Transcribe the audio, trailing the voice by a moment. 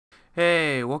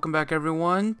Hey, welcome back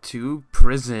everyone to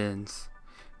Prisons.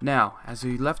 Now, as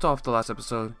we left off the last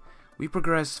episode, we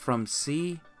progressed from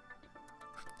C,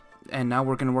 and now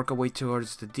we're going to work our way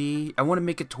towards the D. I want to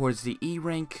make it towards the E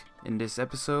rank in this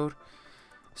episode.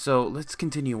 So, let's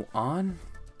continue on.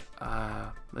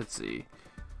 Let's see.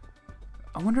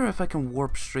 I wonder if I can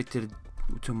warp straight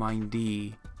to mine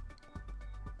D.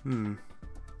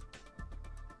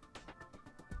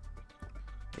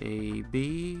 A,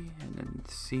 B, and then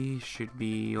C should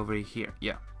be over here.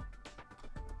 Yeah.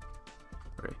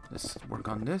 Alright, let's work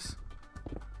on this.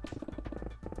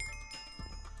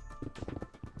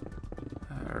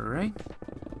 Alright.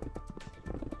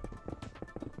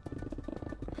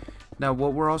 Now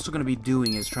what we're also going to be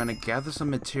doing is trying to gather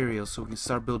some materials so we can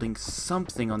start building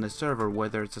something on the server,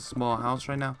 whether it's a small house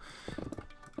right now,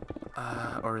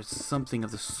 or it's something of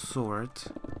the sort.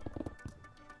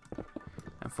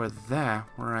 And for that,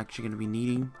 we're actually going to be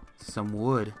needing some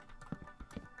wood.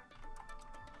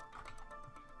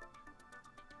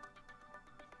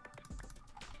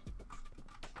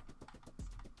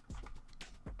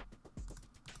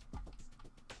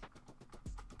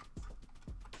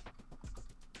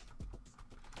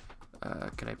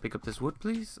 Can I pick up this wood,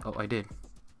 please? Oh, I did.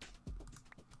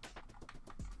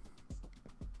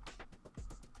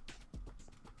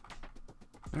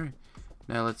 Alright.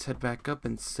 Now let's head back up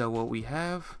and sell what we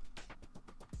have.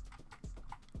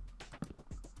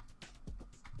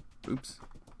 Oops.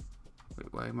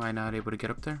 Wait, why am I not able to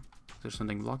get up there? Is there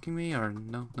something blocking me or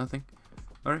no? Nothing?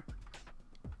 Alright.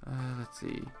 Let's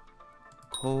see.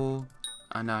 Coal,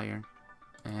 an iron,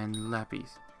 and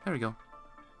lapis. There we go.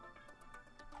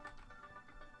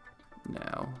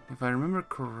 Now, if I remember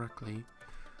correctly,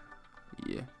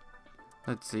 yeah.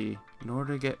 Let's see. In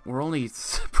order to get, we're only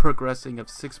progressing of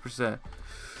 6%.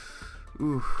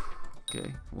 Ooh.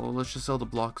 Okay. Well, let's just sell the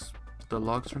logs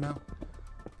for now.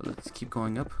 But let's keep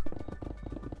going up.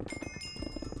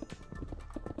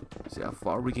 See how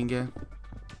far we can get.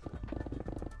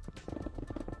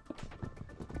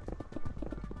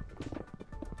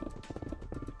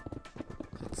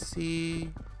 Let's see.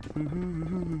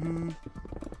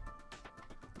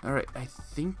 Alright, I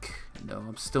think... No,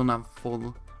 I'm still not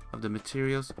full of the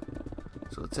materials.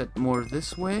 So let's head more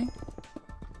this way.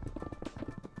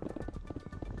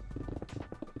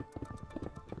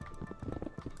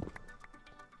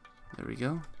 There we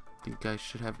go. I think I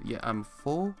should have... Yeah, I'm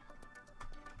full.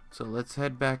 So let's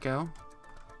head back out.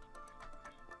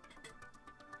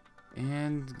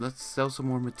 And let's sell some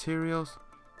more materials.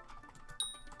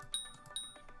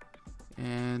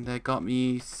 And that got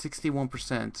me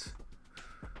 61%.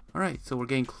 Alright, so we're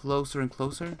getting closer and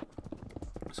closer.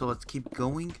 So let's keep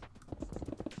going.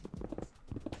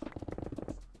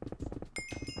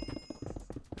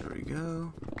 There we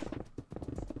go.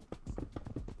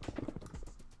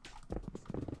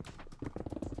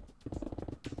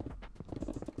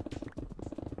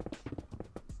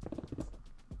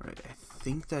 Alright, I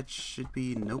think that should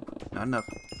be... Nope, not enough.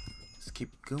 Let's keep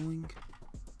going.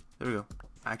 There we go.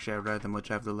 Actually, I'd rather much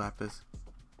have the lapis.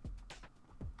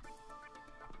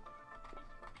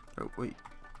 Oh, wait.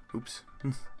 Oops.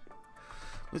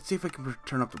 Let's see if I can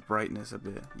turn up the brightness a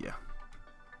bit. Yeah.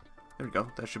 There we go.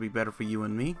 That should be better for you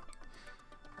and me.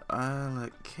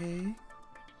 Okay.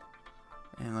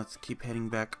 And let's keep heading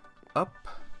back up.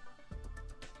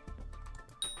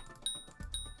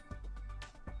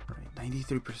 Alright,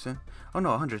 93%. Oh no,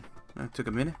 100. That took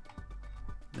a minute.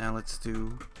 Now let's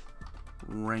do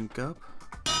rank up.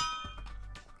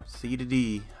 C to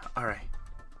D. Alright.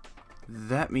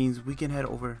 That means we can head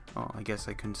over... Oh, I guess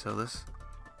I couldn't sell this.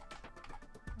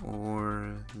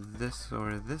 Or this,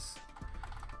 or this.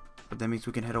 But that means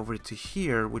we can head over to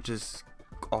here, which is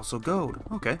also gold.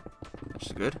 Okay,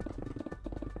 that's good.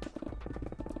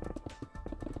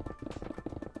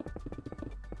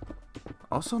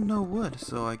 Also no wood,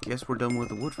 so I guess we're done with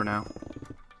the wood for now.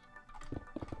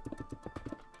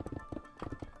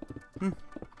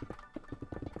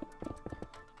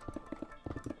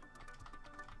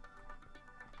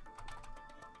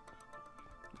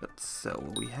 Let's sell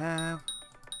what we have.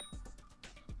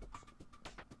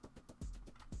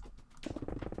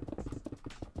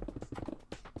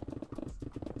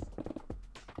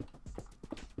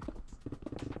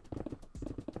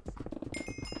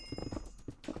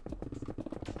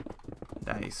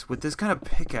 Nice. With this kind of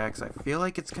pickaxe, I feel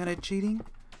like it's kind of cheating.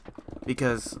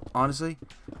 Because, honestly,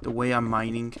 the way I'm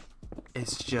mining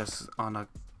is just on a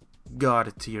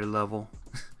god tier level.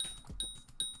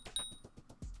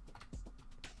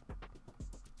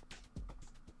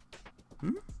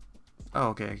 Oh,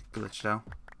 okay, glitched out.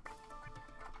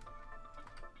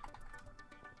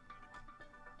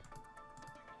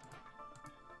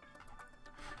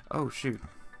 Oh shoot.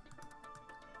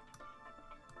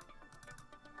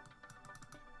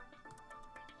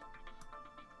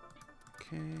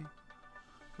 Okay.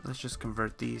 Let's just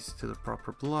convert these to the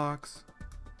proper blocks.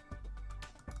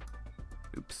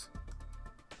 Oops.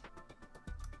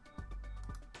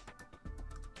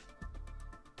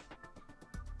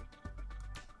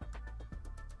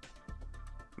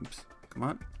 Oops. Come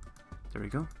on. There we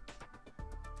go.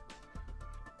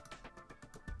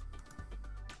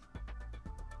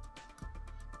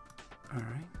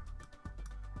 Alright.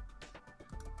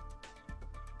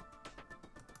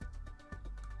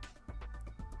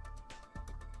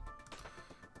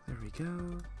 There we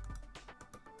go.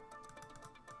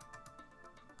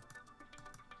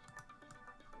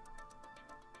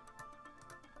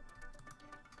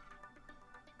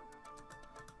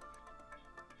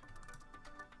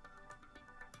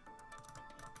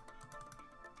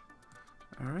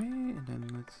 Alright, and then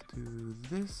let's do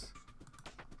this.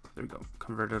 There we go.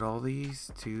 Converted all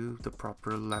these to the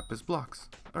proper lapis blocks.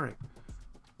 Alright.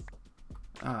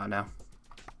 Ah, now.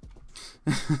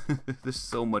 There's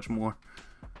so much more.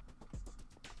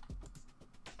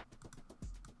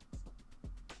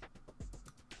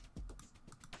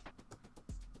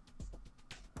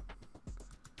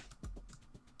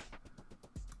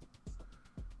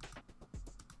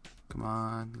 Come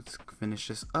on, let's finish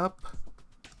this up.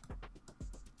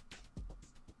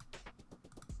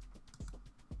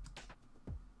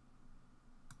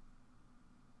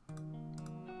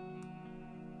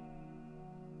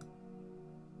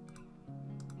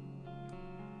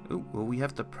 Oh, well, we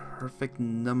have the perfect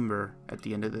number at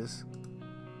the end of this.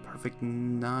 Perfect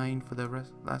 9 for the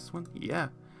last one. Yeah,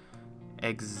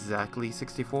 exactly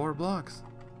 64 blocks.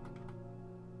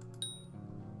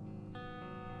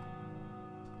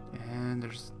 And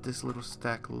there's this little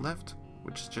stack left,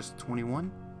 which is just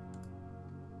 21.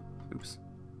 Oops.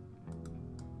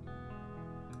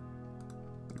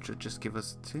 Which should just give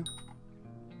us 2.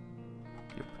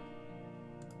 Yep.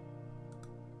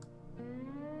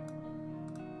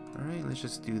 Alright, let's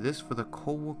just do this for the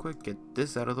coal real quick. Get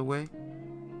this out of the way.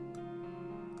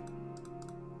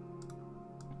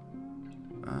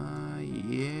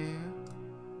 Yeah.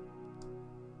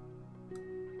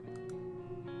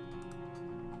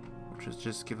 Which will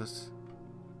just give us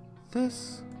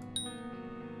this.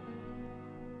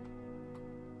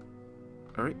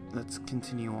 Alright, let's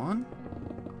continue on.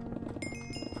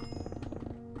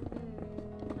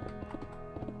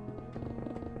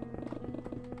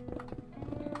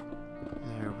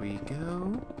 There we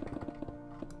go.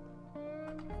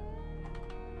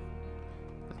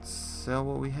 Let's sell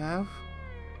what we have.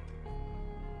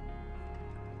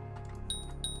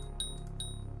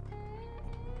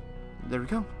 There we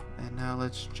go. And now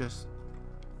let's just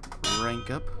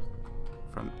rank up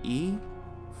from E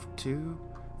to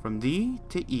from D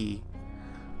to E.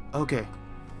 Okay.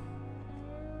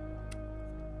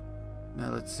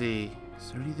 Now let's see.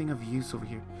 Is there anything of use over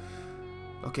here?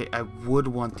 Okay, I would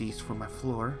want these for my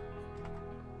floor.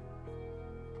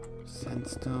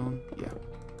 Sandstone, yeah.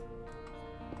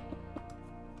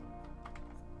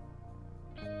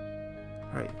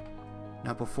 Alright.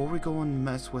 Now before we go and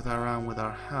mess around with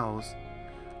our house,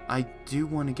 I do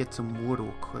want to get some wood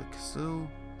real quick, so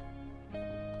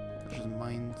let's just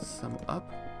mine some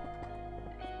up.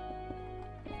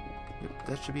 Yep,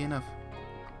 that should be enough.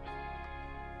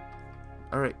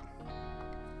 Alright.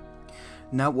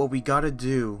 Now what we gotta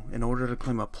do in order to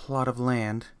claim a plot of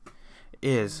land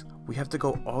is we have to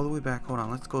go all the way back. Hold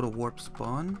on, let's go to warp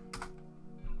spawn.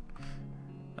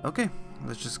 Okay,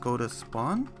 let's just go to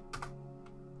spawn.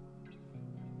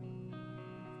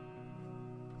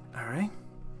 Alright.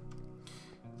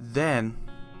 Then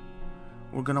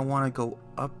we're gonna want to go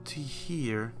up to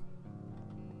here.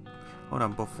 Hold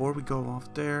on, before we go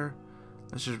off there,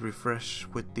 let's just refresh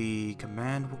with the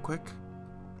command real quick.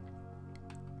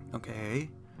 Okay,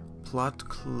 plot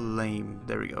claim.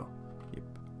 There we go. Yep.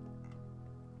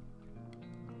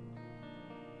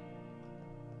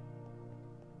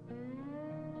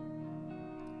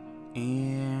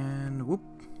 And whoop.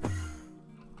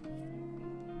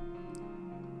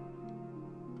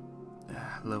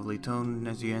 Lovely tone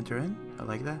as you enter in. I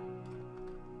like that.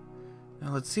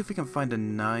 Now let's see if we can find a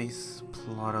nice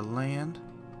plot of land.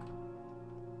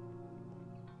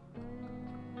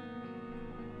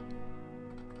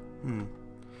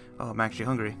 Oh, I'm actually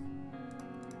hungry.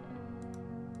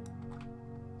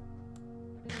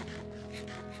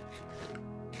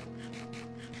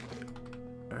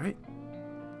 Alright.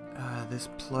 This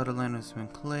plot of land has been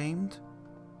claimed.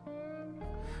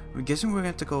 I'm guessing we're going to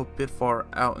have to go a bit far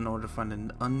out in order to find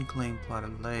an unclaimed plot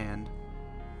of land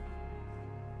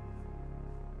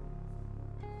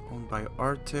owned by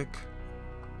Arctic.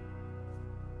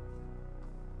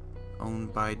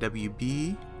 Owned by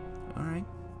WB. Alright.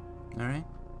 Alright.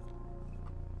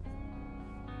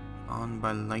 Owned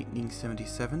by Lightning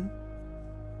 77.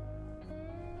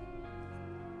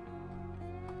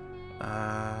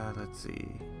 Let's see.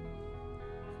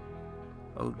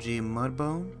 OG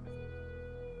Mudbone.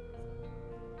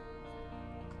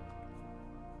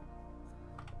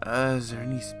 Is there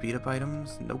any speed up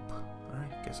items? Nope.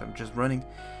 Alright, guess I'm just running.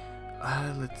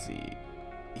 Let's see.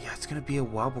 Yeah, it's gonna be a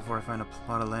while before I find a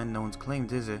plot of land no one's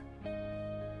claimed, is it?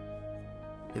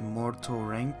 Immortal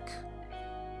rank.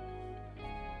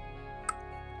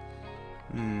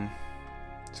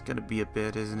 It's gonna be a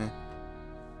bit, isn't it?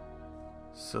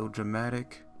 So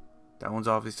dramatic. That one's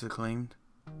obviously claimed.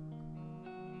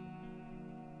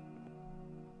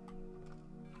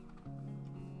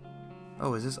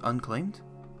 Oh, is this unclaimed?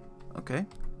 Okay.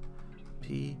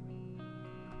 P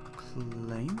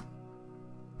claim.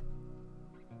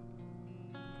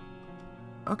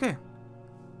 Okay.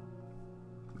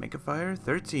 Make a fire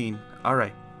 13.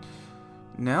 Alright.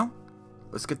 Now,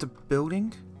 let's get to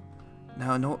building.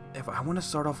 Now, no, if I want to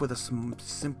start off with a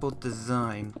simple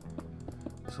design.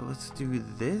 So let's do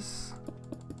this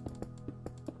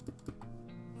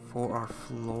for our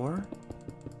floor.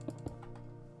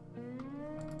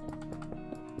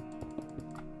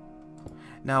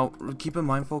 Now, keep in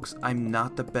mind, folks, I'm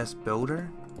not the best builder.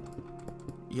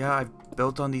 Yeah, I've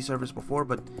built on these servers before,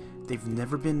 but they've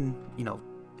never been, you know,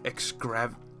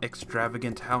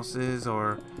 extravagant houses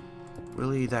or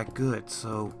really that good.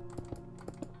 So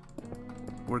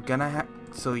you're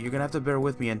gonna have to bear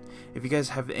with me. And if you guys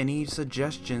have any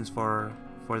suggestions for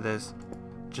this,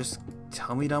 just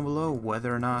tell me down below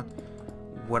whether or not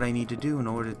what I need to do in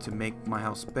order to make my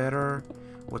house better,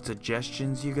 what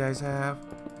suggestions you guys have,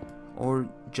 or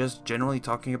just generally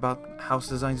talking about house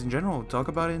designs in general. Talk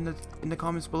about it in the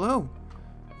comments below.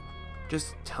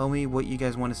 Just tell me what you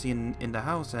guys want to see in the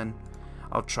house, and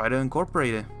I'll try to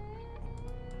incorporate it.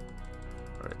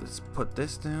 Alright, let's put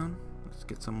this down. Let's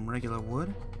get some regular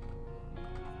wood.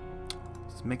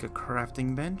 Let's make a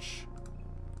crafting bench.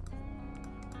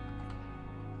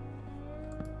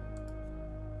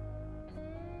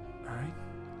 Alright.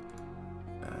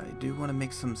 I do want to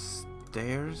make some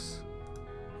stairs.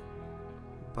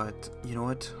 But, you know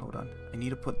what? Hold on. I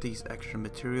need to put these extra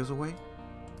materials away.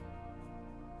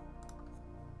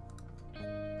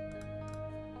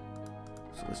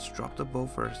 So let's drop the bow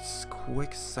for a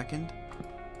quick second.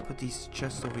 Put these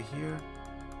chests over here.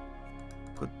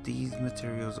 Put these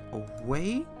materials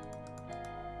away.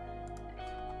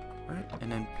 Alright, and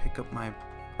then pick up my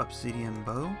obsidian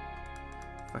bow.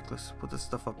 In fact, let's put this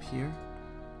stuff up here.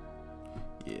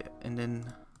 Yeah, and then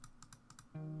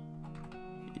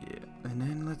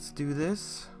let's do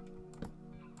this.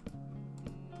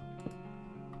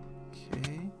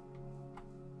 Okay.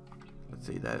 Let's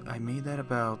see that I made that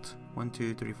about 1,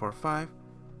 2, 3, 4, 5.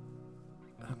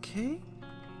 Okay.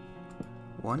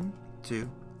 1, 2,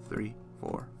 3,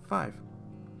 4, 5.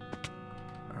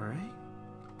 Alright.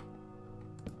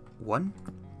 1,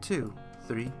 2,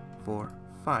 3, 4,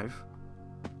 5.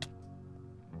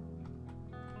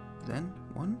 Then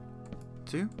 1,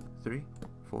 2, 3,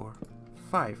 4,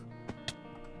 5.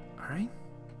 Alright.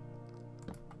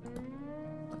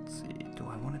 Let's see. Do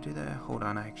I want to do that? Hold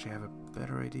on, I actually have a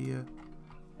better idea.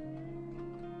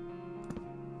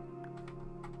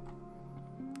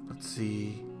 Let's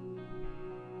see.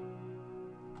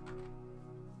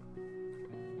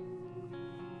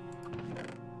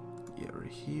 Yeah,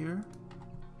 right here.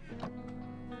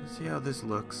 Let's see how this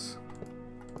looks.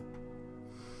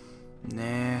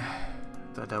 Nah,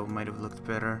 thought that might have looked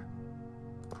better.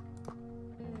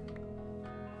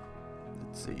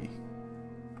 Let's see.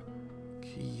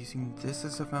 Okay, using this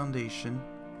as a foundation.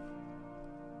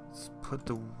 Let's put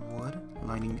the wood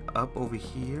lining up over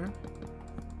here.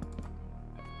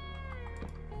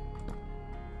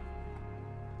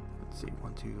 Let's see,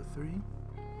 1, 2, 3.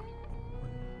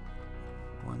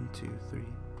 1, 2, 3,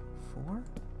 4.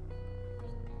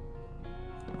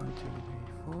 1, 2,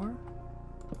 3, 4. 1,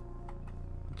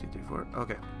 2, 3, 4.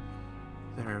 Okay.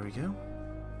 There we go.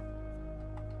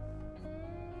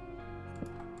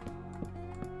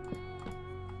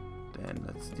 Then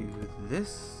let's do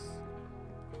this.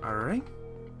 Alright.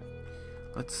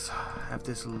 Let's have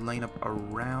this line up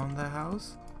around the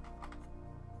house.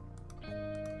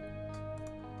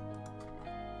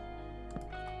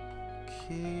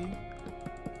 Okay.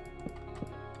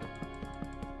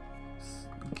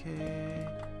 Okay.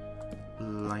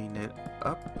 Line it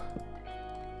up.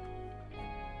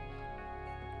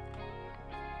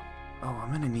 Oh,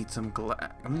 I'm gonna need some glass.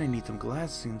 I'm gonna need some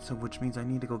glass soon, so which means I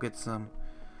need to go get some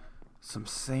some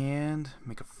sand,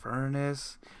 make a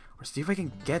furnace, or see if I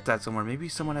can get that somewhere. Maybe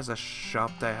someone has a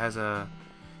shop that has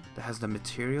the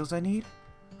materials I need.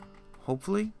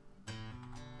 Hopefully.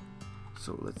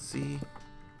 So let's see.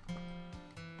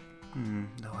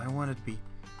 No, I want it to be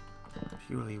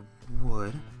purely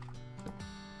wood.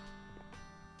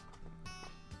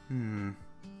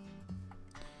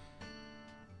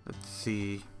 Let's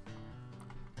see.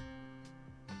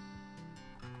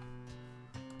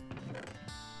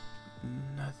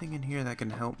 Nothing in here that can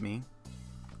help me.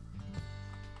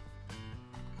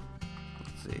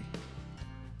 Let's see.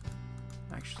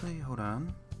 Actually, hold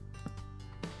on.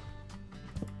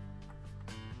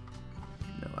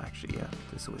 No, actually, yeah,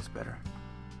 this way is better.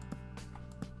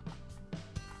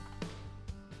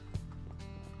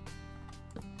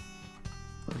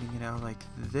 Putting it out like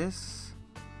this.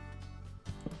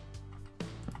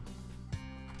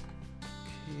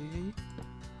 Okay.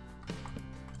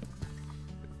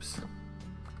 Oops.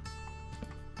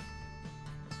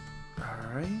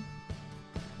 Alright.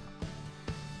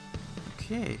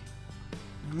 Okay.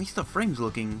 At least the frame's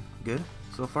looking good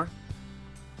so far.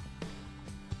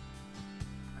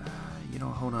 You know,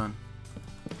 hold on.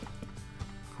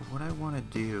 For what I want to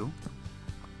do...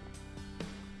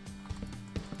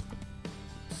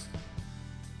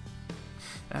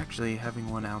 Actually, having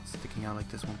one out sticking out like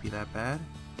this won't be that bad.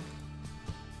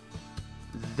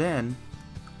 Then,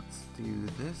 let's do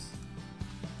this.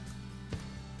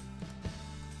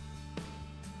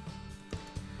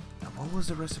 Now, what was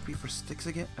the recipe for sticks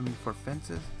again? I mean, for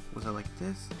fences? Was it like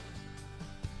this?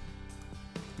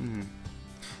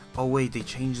 Oh wait, they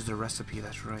changed the recipe,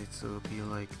 that's right. So it'll be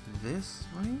like this,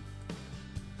 right?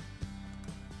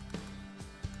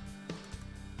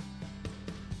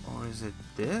 Or is it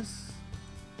this?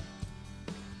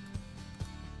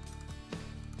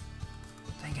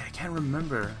 Dang it, I can't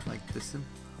remember. Like this.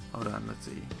 Hold on, let's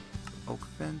see. Oak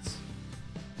fence.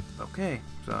 Okay,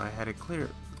 so I had it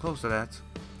close to that.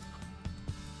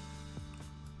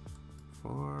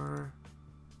 4.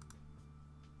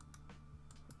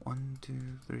 1, 2,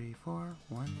 3, 4.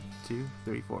 1, 2,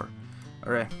 3, 4.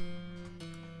 Alright.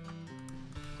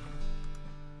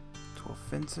 12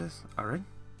 fences. Alright.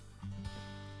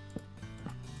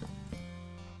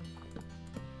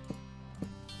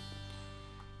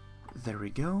 There we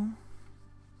go.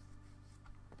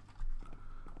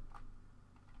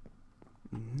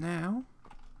 Now,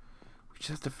 we just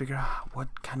have to figure out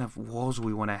what kind of walls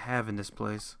we want to have in this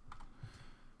place.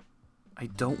 I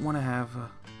don't want to have...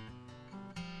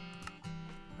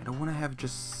 I don't want to have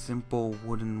just simple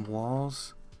wooden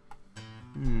walls.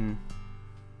 Let's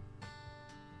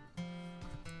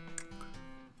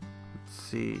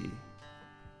see.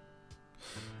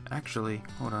 Actually,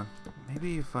 hold on.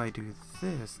 Maybe if I do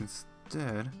this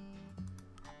instead.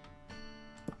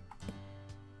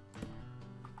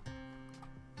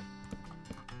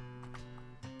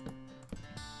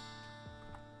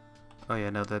 Oh yeah,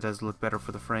 no, that does look better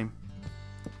for the frame.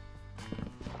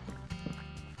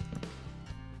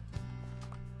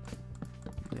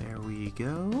 There we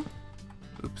go.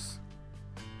 Oops.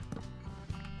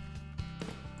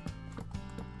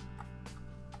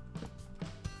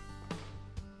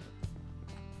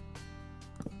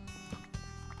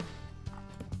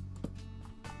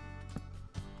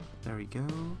 There we go.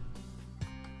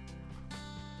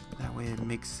 That way it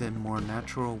makes it more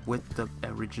natural with the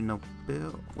original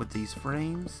build, with these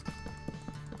frames.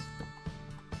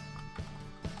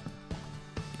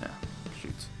 Yeah,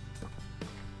 shoot.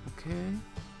 Okay.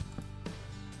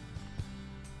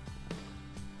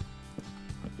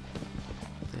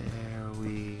 There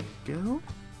we go.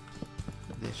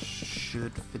 This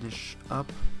should finish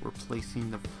up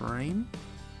replacing the frame.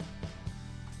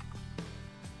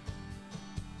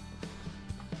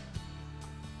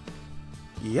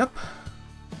 Yep,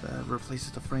 that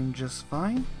replaces the frame just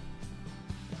fine.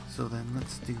 So then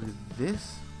let's do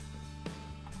this,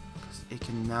 because it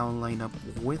can now line up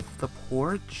with the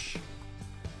porch.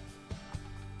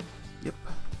 Yep.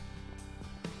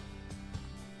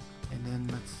 And then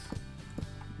let's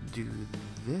do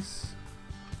this.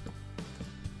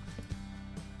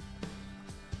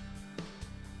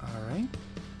 Alright.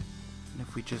 And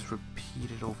if we just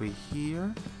repeat it over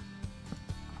here.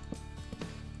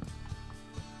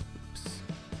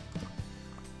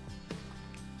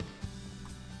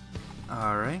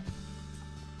 Alright.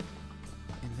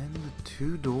 And then the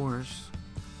 2 doors.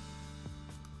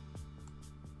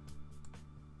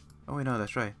 Oh wait, no,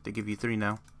 that's right. They give you 3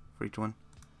 now for each one.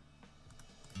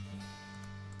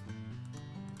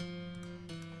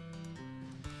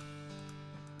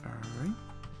 Alright.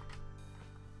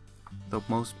 Though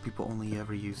most people only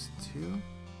ever use 2.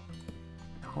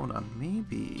 Hold on,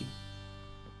 maybe...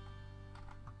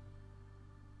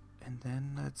 And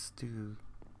then let's do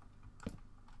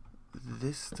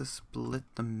this to split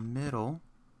the middle.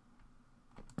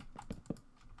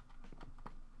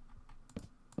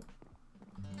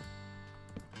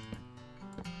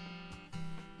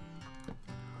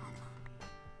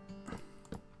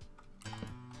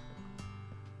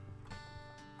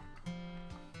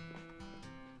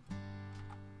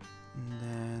 And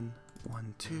then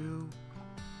 1, 2.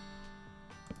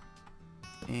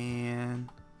 And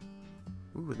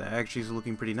ooh, that actually is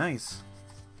looking pretty nice.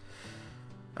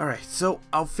 Alright, so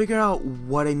I'll figure out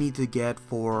what I need to get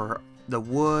for the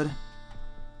wood.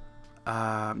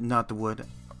 Not the wood.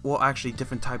 Well, actually,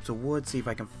 different types of wood. See if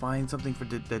I can find something for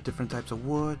the different types of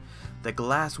wood. The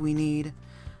glass we need.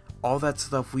 All that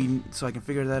stuff so I can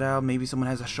figure that out. Maybe someone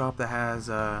has a shop that has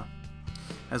all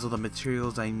the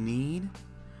materials I need.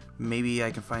 Maybe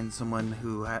I can find someone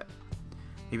who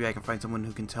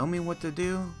can tell me what to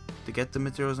do to get the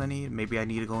materials I need. Maybe I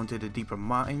need to go into the deeper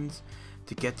mines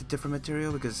to get the different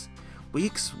material, because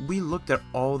we looked at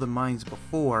all the mines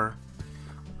before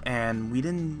and we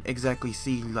didn't exactly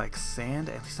see like sand.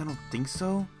 At least I don't think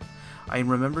so. I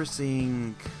remember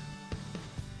seeing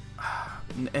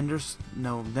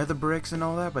nether bricks and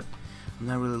all that, but I'm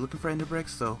not really looking for ender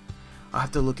bricks, so I'll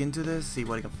have to look into this, see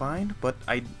what I can find. But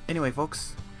anyway,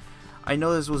 folks, I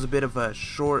know this was a bit of a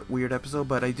short, weird episode,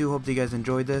 but I do hope that you guys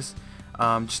enjoyed this.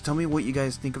 Just tell me what you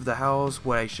guys think of the house,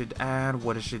 what I should add,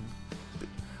 what I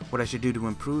should do to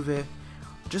improve it.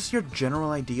 Just your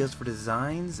general ideas for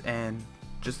designs, and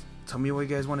just tell me what you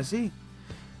guys want to see.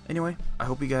 Anyway, I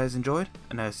hope you guys enjoyed,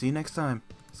 and I'll see you next time.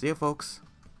 See ya, folks.